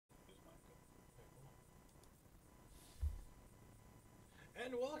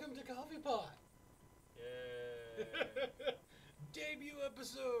And welcome to Coffeepot! Yay! Debut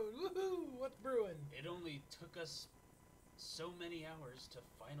episode! Woohoo! What's brewing? It only took us so many hours to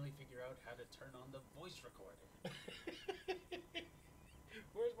finally figure out how to turn on the voice recorder.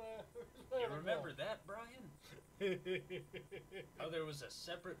 Where's my You remember that, Brian? How there was a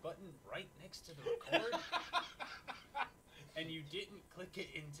separate button right next to the record? And you didn't click it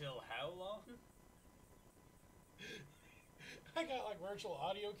until how long? I got like virtual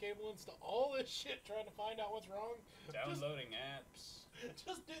audio cable installed, all this shit trying to find out what's wrong. Downloading apps.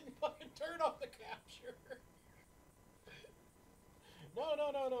 Just didn't fucking turn off the capture.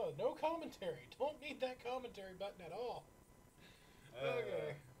 No commentary. Don't need that commentary button at all.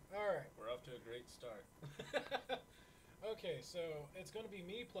 Okay, alright. We're off to a great start. Okay, so it's going to be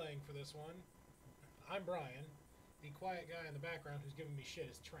me playing for this one. I'm Brian. The quiet guy in the background who's giving me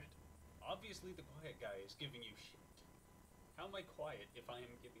shit is Trent. Obviously the quiet guy is giving you shit. How am I quiet if I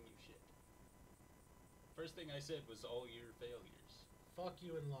am giving you shit? First thing I said was all your failures. Fuck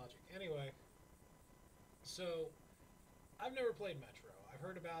you and logic. Anyway, so I've never played Metro. I've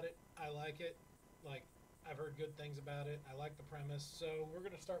heard about it. I like it. Like, I've heard good things about it. I like the premise. So we're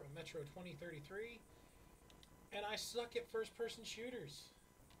going to start with Metro 2033. And I suck at first-person shooters.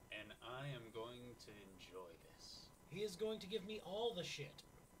 And I am going to enjoy this. He is going to give me all the shit.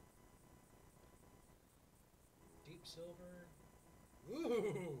 Deep silver.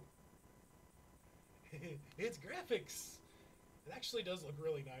 Ooh! It's graphics! It actually does look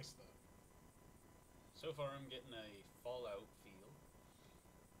really nice, though. So far I'm getting a Fallout feel.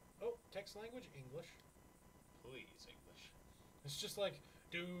 Oh, text language, English. Please, English. It's just like,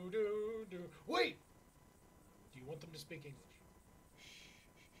 do. Wait! Do you want them to speak English? Shh.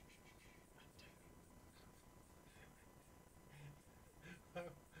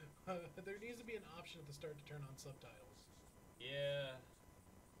 There needs to be an option at the start to turn on subtitles. Yeah.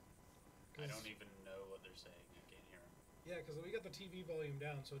 I don't even know what they're saying. I can't hear them. Yeah, because we got the TV volume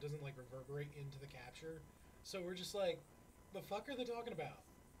down so it doesn't like reverberate into the capture. So we're just like, the fuck are they talking about?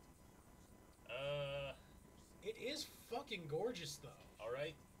 It is fucking gorgeous though.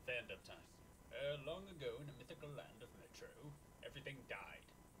 Alright, fandom time. Long ago in a mythical land of Metro, everything died.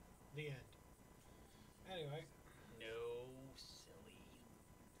 The end. Anyway. No, silly.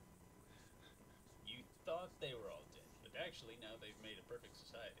 You thought they were all dead, but actually now they've made a perfect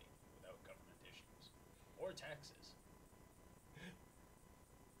society without government issues. Or taxes.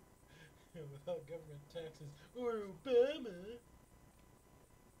 Without government taxes. Or Obama.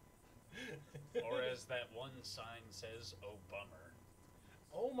 Or as that one sign says, oh bummer.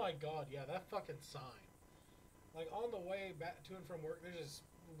 Oh my god, yeah, that fucking sign. Like, on the way back to and from work, there's this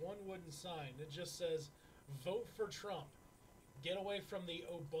one wooden sign that just says, vote for Trump. Get away from the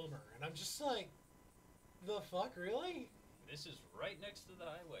Obama. And I'm just like, the fuck, really? This is right next to the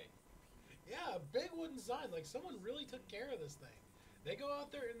highway. Yeah, a big wooden sign. Like, someone really took care of this thing. They go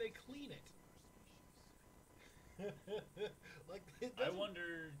out there and they clean it. Like, it I doesn't...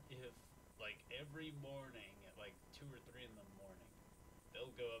 wonder if, like, every morning at like 2 or 3 in the morning,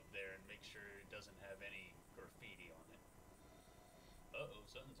 they'll go up there and make sure it doesn't have any graffiti on it. Uh-oh,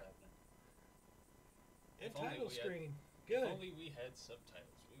 something's happening. And If only title we had- screen. If Good. only we had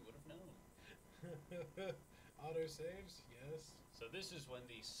subtitles, we would have known. Auto saves, yes. So this is when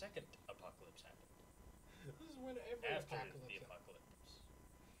the second apocalypse happened. This is when every After apocalypse the happens. apocalypse.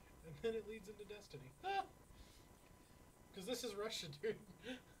 And then it leads into Destiny. Because this is Russia, dude.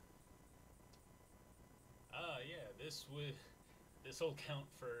 Yeah, this will count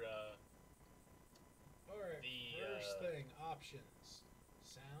for, Alright, The, first thing, options.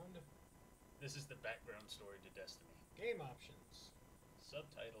 Sound, this is the background story to Destiny. game options.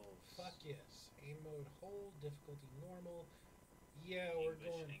 Subtitles. Fuck yes. Aim mode, hold, difficulty normal. Yeah, we're English,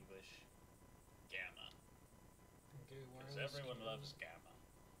 going... English. Gamma. Okay, Because wireless everyone keyboard. loves Gamma.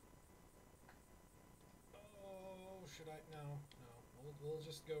 Oh, should I? No. We'll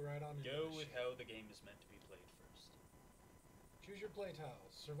just go right on into Go this with shit. how the game is meant to be played first. Choose your play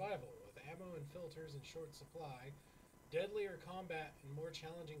tiles. Survival, with ammo and filters in short supply. Deadlier combat and more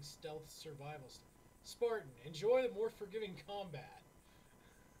challenging stealth survival. Spartan, enjoy the more forgiving combat.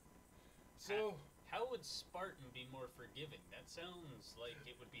 So, How would Spartan be more forgiving? That sounds like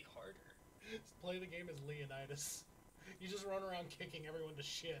it would be harder. play the game as Leonidas. You just run around kicking everyone to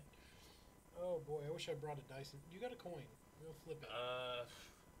shit. Oh boy, I wish I brought a dice. You got a coin. We'll flip it.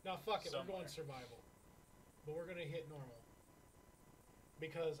 No, fuck it. We're somewhere. going survival. But we're going to hit normal.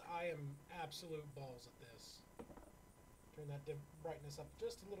 Because I am absolute balls at this. Turn that brightness up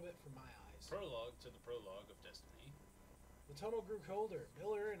just a little bit for my eyes. Prologue to the prologue of Destiny. The tunnel grew colder.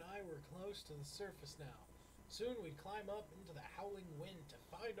 Miller and I were close to the surface now. Soon we'd climb up into the howling wind to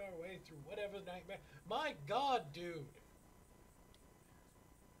find our way through whatever nightmare. My God, dude!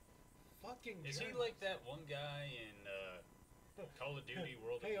 Fucking. Is he journalists. like that one guy in Call of Duty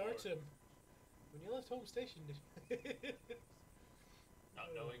World Hey, of War? Artem, when you left home station, did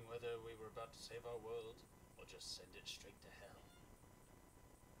Not knowing whether we were about to save our world or just send it straight to hell.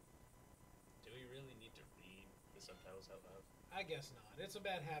 Do we really need to read the subtitles out loud? I guess not. It's a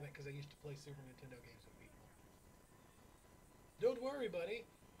bad habit because I used to play Super Nintendo games with people. Don't worry, buddy.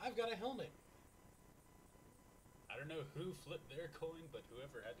 I've got a helmet. I don't know who flipped their coin, but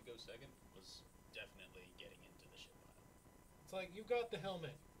whoever had to go second was definitely getting into the shit pile. It's like, you got the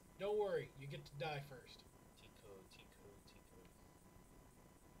helmet. Don't worry. You get to die first. Tico, Tico, Tico.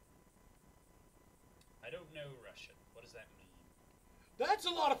 I don't know Russian. What does that mean? That's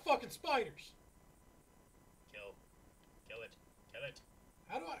a lot of fucking spiders. Kill. Kill it. Kill it.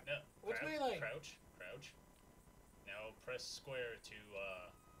 How do I... No. What's melee? Crouch. Crouch. Now press square to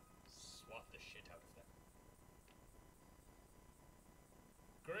swat the shit out of them.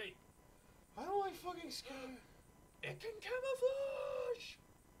 Great. How do I fucking scare... It can camouflage!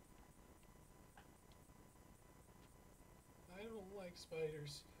 I don't like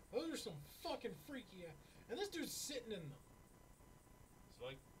spiders. Those are some fucking freaky ass... And this dude's sitting in them. It's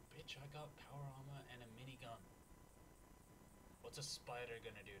like, bitch, I got power armor and a minigun. What's a spider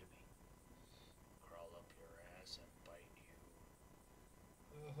gonna do to me? Crawl up your ass and bite you.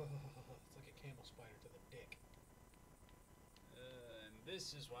 It's like a camel spider to the dick. And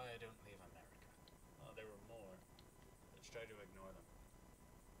this is why I don't leave America. Oh, there were more. Let's try to ignore them.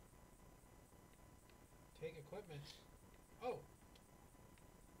 Take equipment. Oh.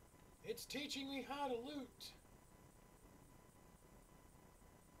 It's teaching me how to loot.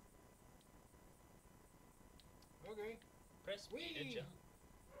 Okay. Press B to Whee! jump.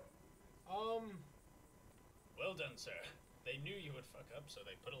 Well done, sir. They knew you would fuck up, so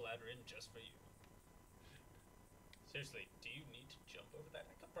they put a ladder in just for you. Seriously, do you need to jump over that?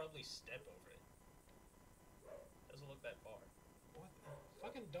 I could probably step over it. Doesn't look that far. What the...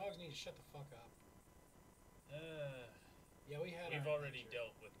 Fucking dogs need to shut the fuck up. Yeah, We've already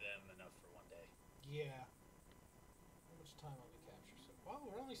dealt with them enough for one day. Yeah. How much time will we capture? So, wow,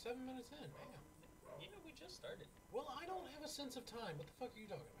 we're only 7 minutes in. Damn. You know, we just started. Well, I don't have a sense of time. What the fuck are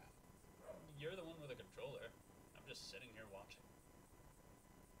you talking about? You're the one with a controller. I'm just sitting here watching.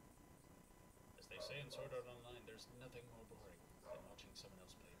 As they say in Sword Art Online, there's nothing more boring than watching someone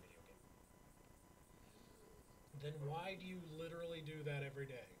else play a video game. Then why do you literally do that every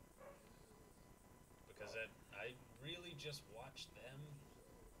day? Because I really just watch them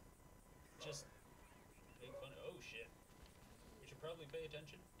just make fun of... Oh, shit. We should probably pay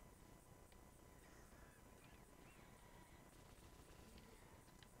attention.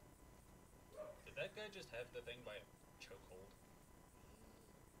 Did that guy just have the thing by a chokehold?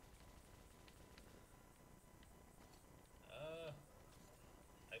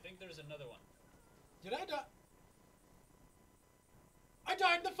 I think there's another one. Did I die? I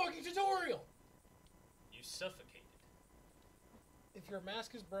died in the fucking tutorial! You suffocated. If your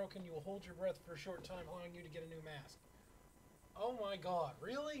mask is broken, you will hold your breath for a short time, allowing you to get a new mask. Oh my god,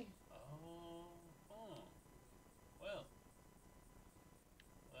 really? Oh. Well,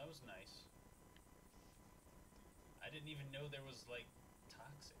 that was nice. I didn't even know there was, like,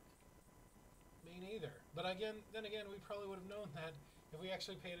 toxic. Me neither. But then again, we probably would have known that if we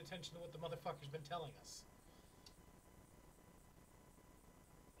actually paid attention to what the motherfucker's been telling us.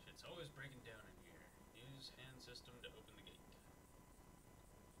 Shit's always breaking down in here. Use hand system to open the gate.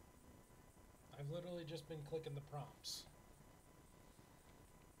 I've literally just been clicking the prompts.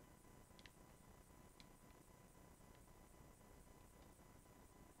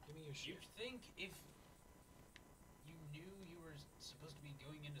 Give me your shit. You'd think if you knew you were supposed to be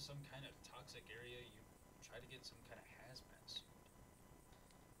going into some kind of toxic area, you'd try to get some kind of hazmat suit.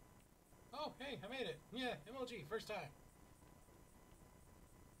 Oh, hey, I made it. Yeah, MLG, first time.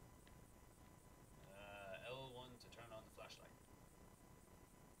 L1 to turn on the flashlight.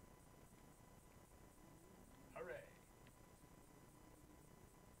 Hooray!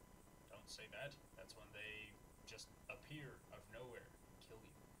 Don't say that. That's when they just appear out of nowhere and kill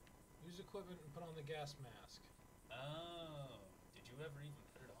you. Use equipment and put on the gas mask. Oh, did you ever even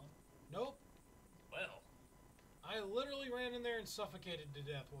put it on? Nope. Well, I literally ran in there and suffocated to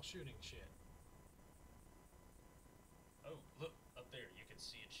death while shooting shit. oh, look, up there, you can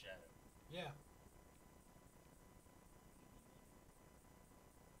see its shadow. Yeah.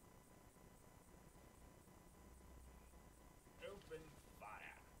 Open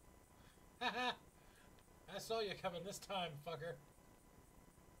fire. Haha. I saw you coming this time, fucker.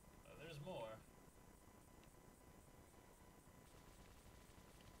 There's more.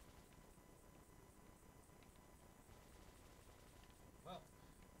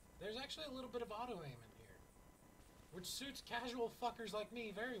 actually a little bit of auto aim in here, which suits casual fuckers like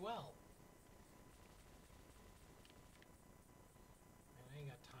me very well. Man, I ain't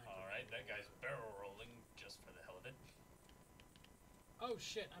got time. Alright, that guy's barrel rolling just for the hell of it. Oh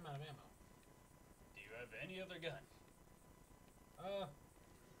shit, I'm out of ammo. Do you have any other gun? I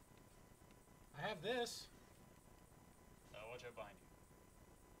have this. Watch out behind you.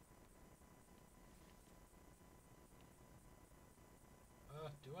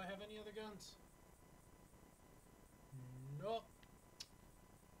 Do I have any other guns? Nope.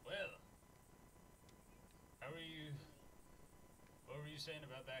 Well, how are you? What were you saying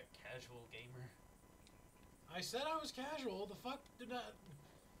about that casual gamer? I said I was casual. The fuck did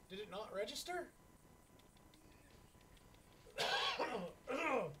it not register?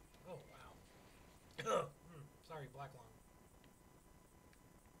 Oh wow. Sorry, black lung.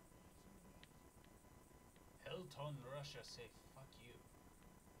 Helton Russia say fuck you.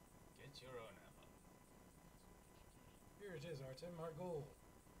 Get your own ammo. Here it is, Artem, our goal.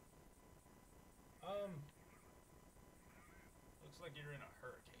 Looks like you're in a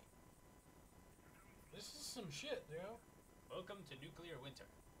hurricane. This is some shit, yo. Welcome to nuclear winter.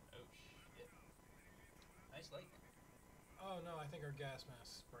 Oh shit. Nice lightning. Oh no, I think our gas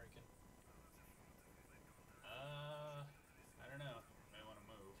mask is breaking. I don't know. May want to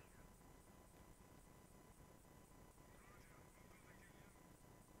move.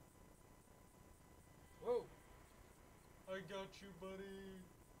 Whoa. I got you, buddy.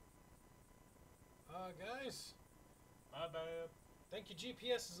 Guys. My bad. Think your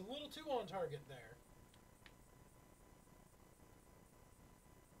GPS is a little too on target there.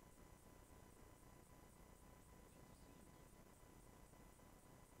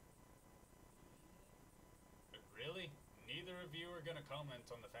 Really? Neither of you are gonna comment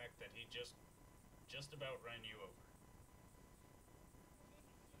on the fact that he just about ran you over.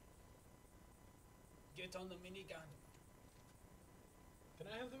 Get on the minigun. Can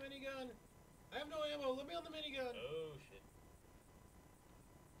I have the minigun? I have no ammo. Let me on the minigun. Oh shit.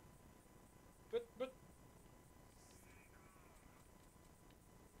 But.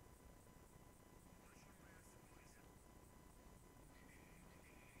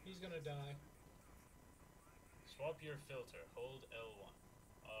 He's gonna die. Swap your filter. Hold L1.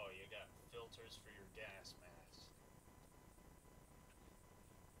 Oh, you got filters for your gas mask.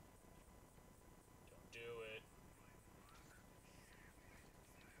 Don't do it.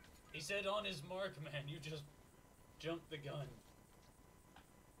 He said on his mark, man. You just jumped the gun.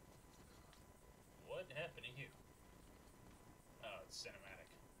 What happened to you? Oh, it's cinematic.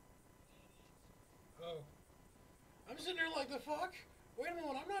 Oh. I'm sitting there like, the fuck? Wait a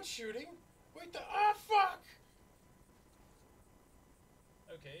moment, I'm not shooting. Wait the. Ah, fuck!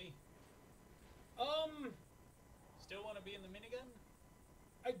 Okay. Still want to be in the minigun?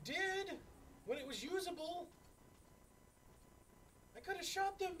 I did! When it was usable. I could have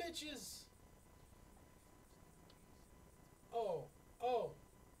shot them bitches. Oh.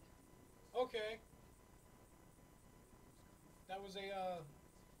 Okay. That was a,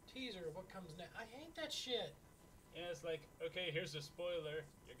 teaser of what comes next. I hate that shit. Yeah, it's like, okay, here's a spoiler.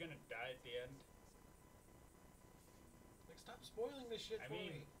 You're gonna die at the end. Like, stop spoiling this shit for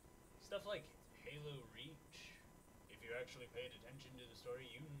me. Stuff like Halo Reach, if you actually paid attention to the story,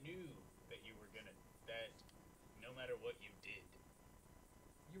 you knew that you were gonna, that no matter what you did,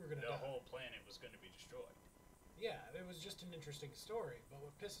 you were gonna the die. whole planet was gonna be destroyed. Yeah, it was just an interesting story. But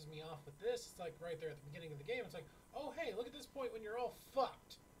what pisses me off with this, it's like right there at the beginning of the game, it's like, oh hey, look at this point when you're all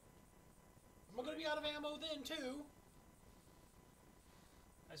fucked. Am I gonna be out of ammo then too?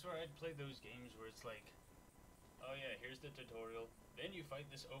 I swear I'd play those games where it's like, oh yeah, here's the tutorial. Then you fight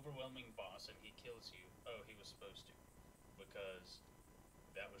this overwhelming boss and he kills you. Oh, he was supposed to. Because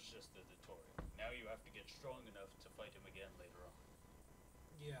that was just the tutorial. Now you have to get strong enough to fight him again later on.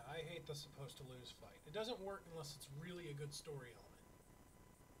 Yeah, I hate the supposed to lose fight. It doesn't work unless it's really a good story element.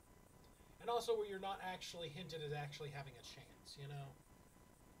 And also where you're not actually hinted at actually having a chance, you know?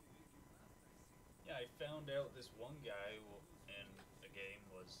 Yeah, I found out this one guy in the game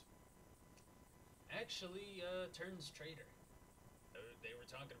was actually turns traitor. They were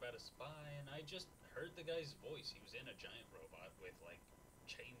talking about a spy, and I just heard the guy's voice. He was in a giant robot with, like,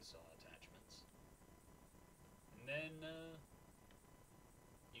 chainsaw attachments. And then,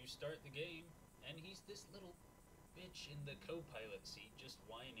 you start the game, and he's this little bitch in the co-pilot seat just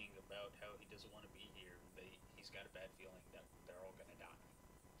whining about how he doesn't want to be here. He's got a bad feeling that they're all gonna die.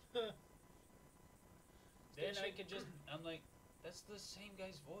 Then I could just, I'm like, that's the same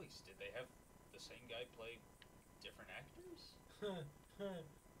guy's voice. Did they have the same guy play different actors?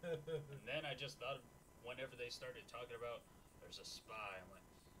 And then I just thought, whenever they started talking about, there's a spy, I'm like,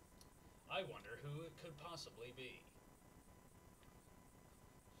 I wonder who it could possibly be.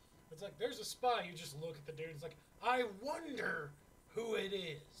 It's like, there's a spy. You just look at the dude. It's like, I wonder who it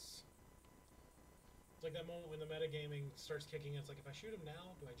is. It's like that moment when the metagaming starts kicking in. It's like, if I shoot him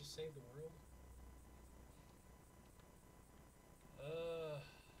now, do I just save the world?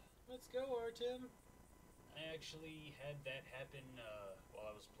 Let's go, Artem. I actually had that happen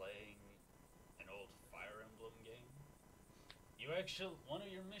while I was playing an old Fire Emblem game. One of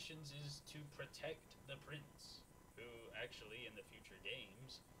your missions is to protect the prince, who actually in the future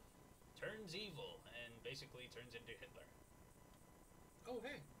games turns evil and basically turns into Hitler. Oh,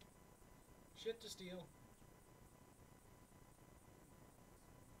 hey. Shit to steal.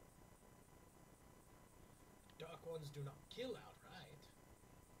 Dark ones do not kill outright.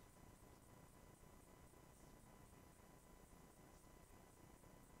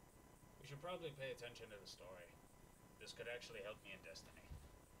 We should probably pay attention to the story. This could actually help me in Destiny.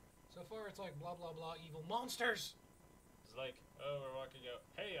 So far, it's like blah blah blah evil monsters. It's like, oh, we're walking out.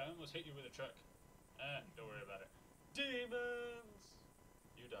 Hey, I almost hit you with a truck. Don't worry about it. Demons!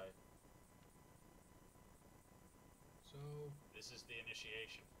 You died. So, This is the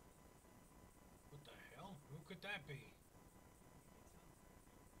initiation. what the hell? Who could that be?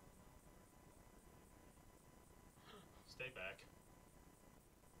 Stay back.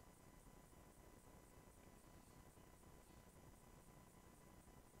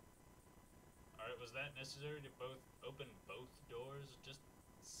 Alright, was that necessary to open both doors? Just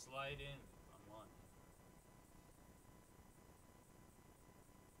slide in on one.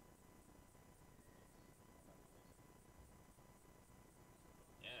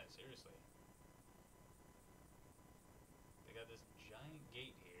 Yeah, seriously. They got this giant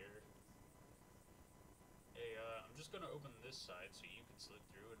gate here. Hey, I'm just gonna open this side so you can slip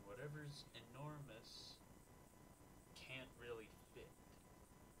through, and whatever's enormous can't really fit.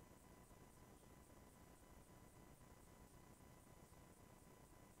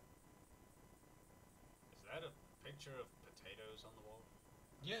 Is that a picture of potatoes on the wall?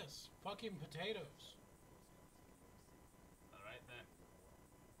 Yes, fucking potatoes. Alright then.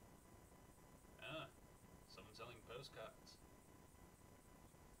 Someone selling postcards.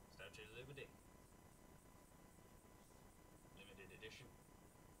 Statue of Liberty. Limited edition.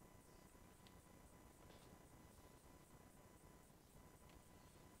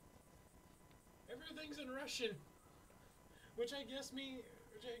 Everything's in Russian, which I guess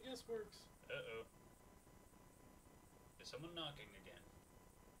works. Uh-oh. Is someone knocking again?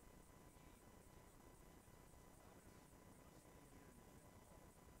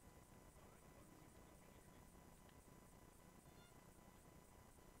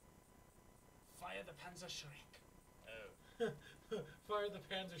 Fire the Panzerschreck. Oh. Fire the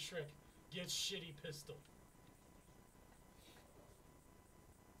Panzer Shrek. Get shitty pistol.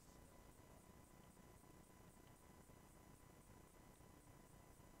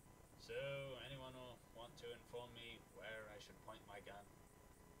 So, anyone will want to inform me where I should point my gun?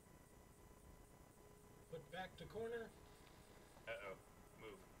 Put back to corner. Uh-oh.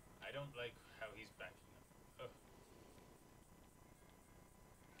 Move. I don't like how he's backing up. Oh.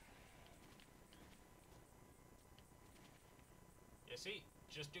 You see?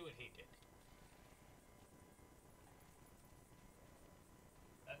 Just do what he did.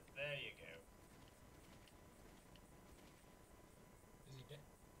 There you go. Is he dead?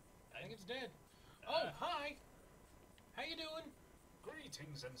 I think it's dead. Uh, Oh, hi. How you doing?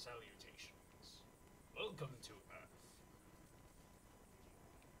 Greetings and salutations. Welcome to Earth.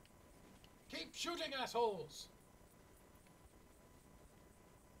 Keep shooting, assholes.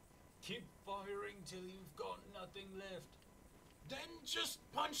 Keep firing till you've got nothing left. Then just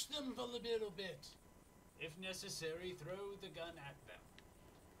punch them a little bit. If necessary, throw the gun at them.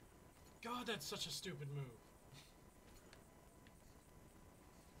 God, that's such a stupid move.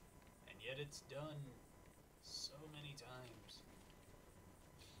 And yet it's done so many times.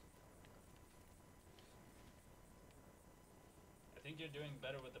 I think you're doing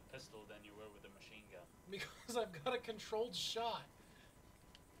better with a pistol than you were with a machine gun. Because I've got a controlled shot.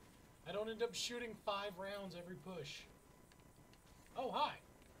 I don't end up shooting 5 rounds every push. Oh, hi.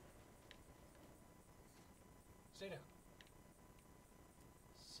 Stay down.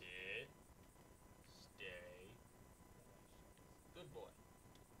 Sit. Stay. Good boy.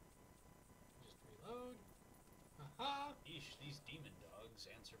 Just reload. Haha. Eesh, these demon dogs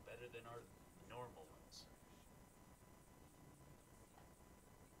answer better than our normal ones.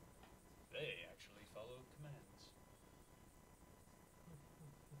 They actually follow commands.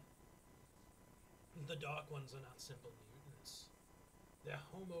 The dark ones are not simple mutants. They're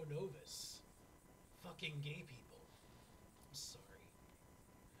homo novus. Fucking gay people. I'm sorry.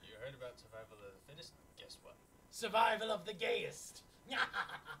 You heard about survival of the fittest? Guess what? Survival of the gayest.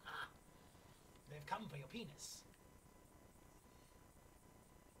 They've come for your penis.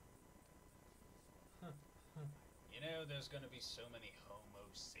 You know, there's gonna be so many Homo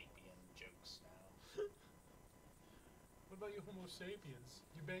sapien jokes now. What about you Homo sapiens?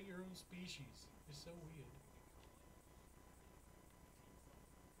 You bang your own species. You're so weird.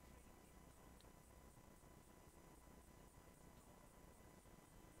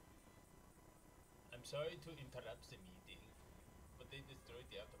 I'm sorry to interrupt the meeting, but they destroyed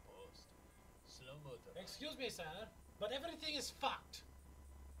the outer post. Slow motor. Excuse me, sir, but everything is fucked.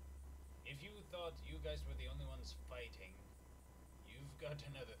 If you thought you guys were the only ones fighting, you've got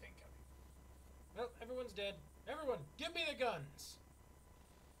another thing coming. Well, everyone's dead. Everyone, give me the guns.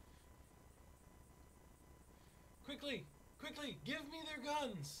 Quickly, quickly, give me their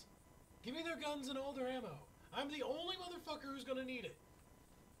guns. Give me their guns and all their ammo. I'm the only motherfucker who's gonna need it.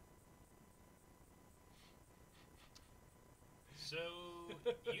 So,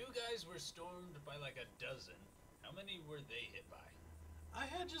 you guys were stormed by like a dozen. How many were they hit by? I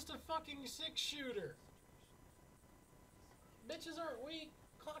had just a fucking 6-shooter. Bitches aren't weak.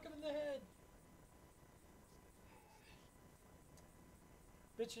 Clock them in the head.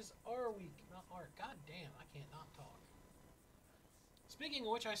 Bitches are weak, not are. God damn, I can't not talk. Speaking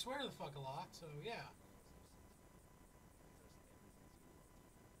of which, I swear the fuck a lot, so yeah.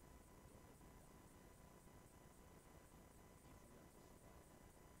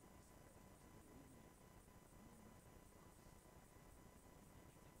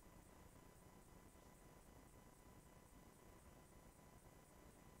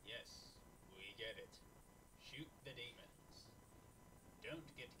 Yes, we get it. Shoot the demons.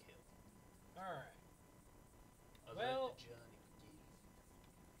 Don't get killed. Alright. I'll Well, let the Johnny forgive.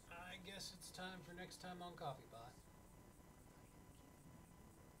 I guess it's time for next time on Coffeepot.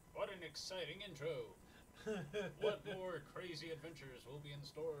 What an exciting intro! What more crazy adventures will be in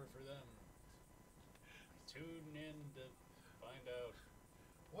store for them? Tune in to find out.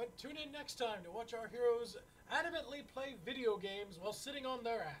 Tune in next time to watch our heroes adamantly play video games while sitting on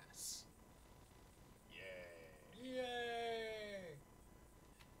their ass. Yay! Yay!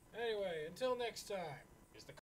 Anyway, until next time. Is the